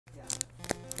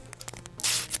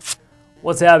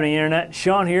What's happening, Internet?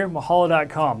 Sean here,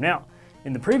 Mahalo.com. Now,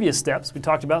 in the previous steps, we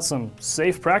talked about some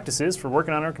safe practices for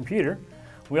working on our computer.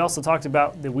 We also talked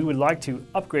about that we would like to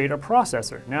upgrade our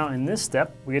processor. Now, in this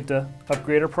step, we get to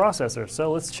upgrade our processor,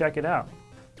 so let's check it out.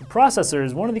 The processor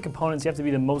is one of the components you have to be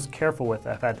the most careful with,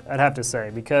 I'd have to say,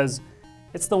 because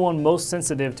it's the one most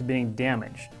sensitive to being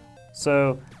damaged.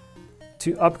 So,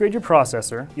 to upgrade your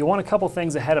processor, you'll want a couple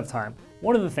things ahead of time.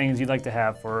 One of the things you'd like to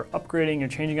have for upgrading or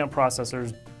changing out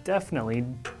processors, definitely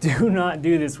do not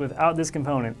do this without this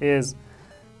component, is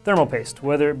thermal paste,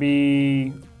 whether it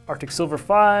be Arctic Silver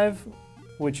 5,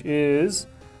 which is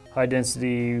high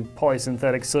density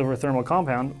polysynthetic silver thermal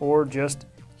compound, or just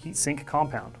heatsink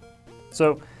compound.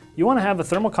 So you want to have a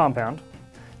thermal compound.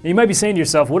 Now you might be saying to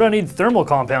yourself, what do I need thermal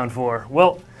compound for?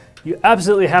 Well, you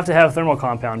absolutely have to have thermal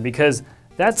compound because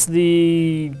that's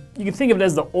you can think of it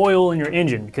as the oil in your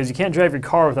engine, because you can't drive your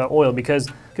car without oil because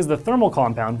the thermal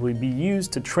compound will be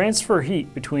used to transfer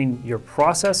heat between your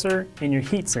processor and your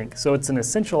heatsink, so it's an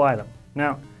essential item.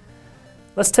 Now,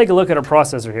 let's take a look at our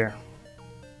processor here.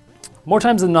 More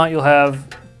times than not, you'll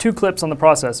have two clips on the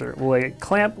processor. A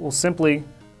clamp will simply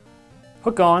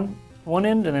hook on one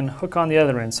end and then hook on the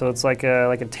other end, so it's like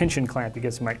a tension clamp, I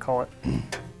guess you might call it.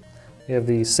 You have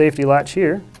the safety latch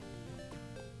here.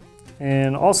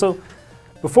 And also,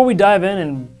 before we dive in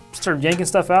and start yanking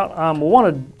stuff out, we'll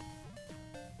want to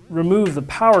remove the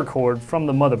power cord from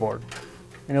the motherboard.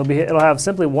 And it'll have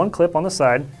simply one clip on the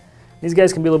side. These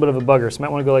guys can be a little bit of a bugger, so you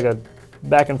might want to go like a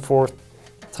back and forth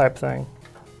type thing.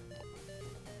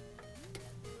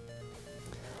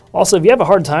 Also, if you have a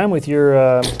hard time with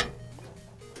your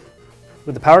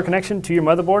with the power connection to your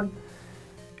motherboard,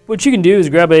 what you can do is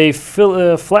grab a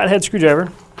flathead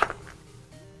screwdriver,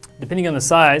 depending on the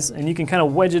size, and you can kind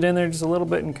of wedge it in there just a little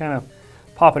bit and kind of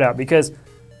pop it out, because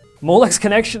Molex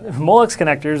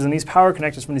connectors and these power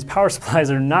connectors from these power supplies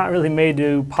are not really made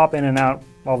to pop in and out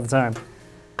all the time.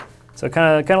 So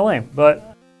kind of lame,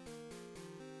 but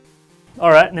all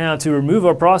right, now to remove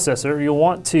our processor, you'll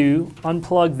want to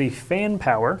unplug the fan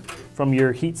power from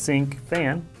your heatsink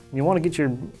fan. You want to get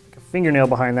your fingernail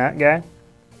behind that guy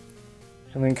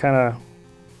and then kind of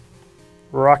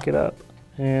rock it up.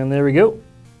 And there we go.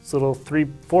 This little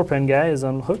 3/4 pin guy is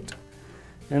unhooked.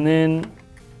 And then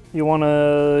you want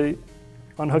to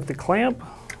unhook the clamp,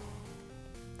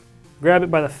 grab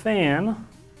it by the fan,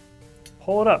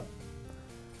 pull it up.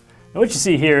 Now what you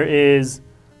see here is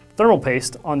thermal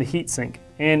paste on the heatsink.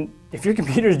 And if your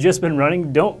computer's just been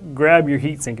running, don't grab your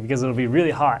heatsink because it'll be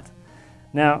really hot.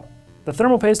 Now, the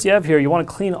thermal paste you have here, you want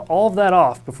to clean all of that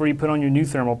off before you put on your new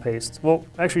thermal paste. Well,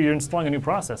 actually you're installing a new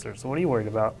processor, so what are you worried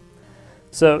about?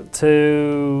 So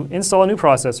to install a new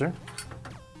processor,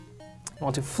 I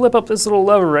want to flip up this little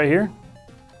lever right here,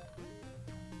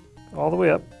 all the way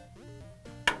up.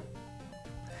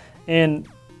 And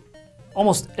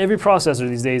almost every processor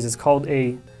these days is called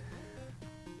a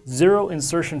zero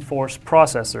insertion force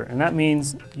processor, and that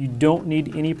means you don't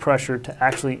need any pressure to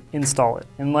actually install it.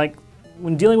 And like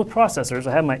when dealing with processors,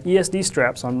 I have my ESD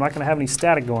strap, so I'm not going to have any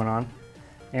static going on.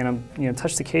 And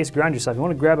touch the case, ground yourself. You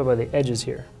want to grab it by the edges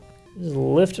here. Just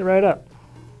lift it right up.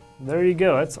 There you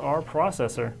go, that's our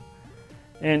processor.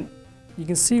 And you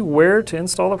can see where to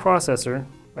install the processor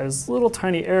by this little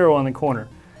tiny arrow on the corner.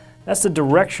 That's the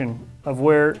direction of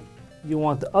where you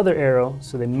want the other arrow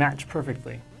so they match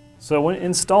perfectly. So when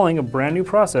installing a brand new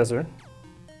processor,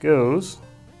 goes,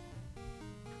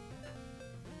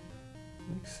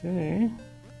 let's see,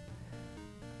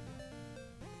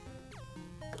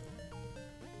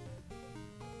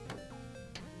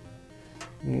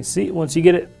 you see, once you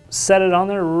get it, set it on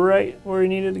there right where you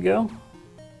need it to go.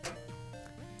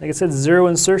 Like I said, zero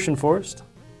insertion force.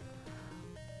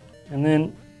 And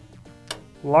then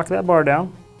lock that bar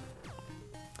down.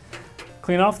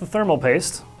 Clean off the thermal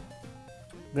paste.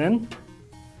 Then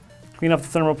clean off the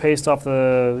thermal paste off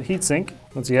the heatsink.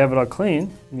 Once you have it all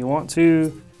clean, you want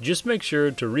to just make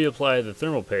sure to reapply the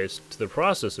thermal paste to the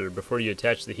processor before you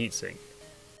attach the heatsink.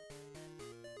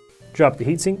 Drop the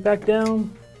heatsink back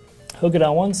down. Hook it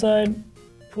on one side,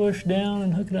 push down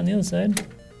and hook it on the other side.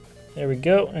 There we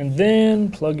go, and then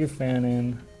plug your fan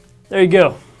in. There you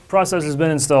go, processor's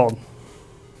been installed.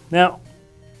 Now,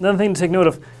 another thing to take note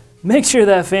of, make sure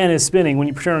that fan is spinning when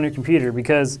you turn on your computer,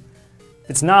 because if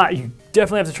it's not, you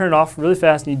definitely have to turn it off really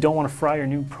fast and you don't want to fry your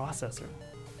new processor.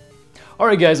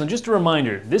 Alright guys, and just a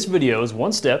reminder, this video is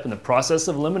one step in the process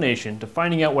of elimination to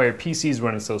finding out why your PC is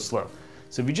running so slow.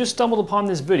 So if you just stumbled upon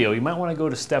this video, you might want to go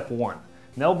to step 1.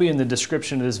 And that'll be in the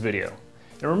description of this video.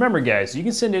 And remember guys, you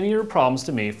can send any of your problems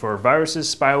to me for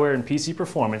viruses, spyware, and PC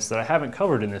performance that I haven't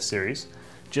covered in this series.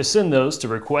 Just send those to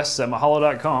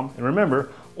requests@mahalo.com, and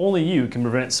remember, only you can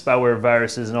prevent spyware,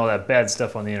 viruses, and all that bad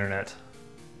stuff on the internet.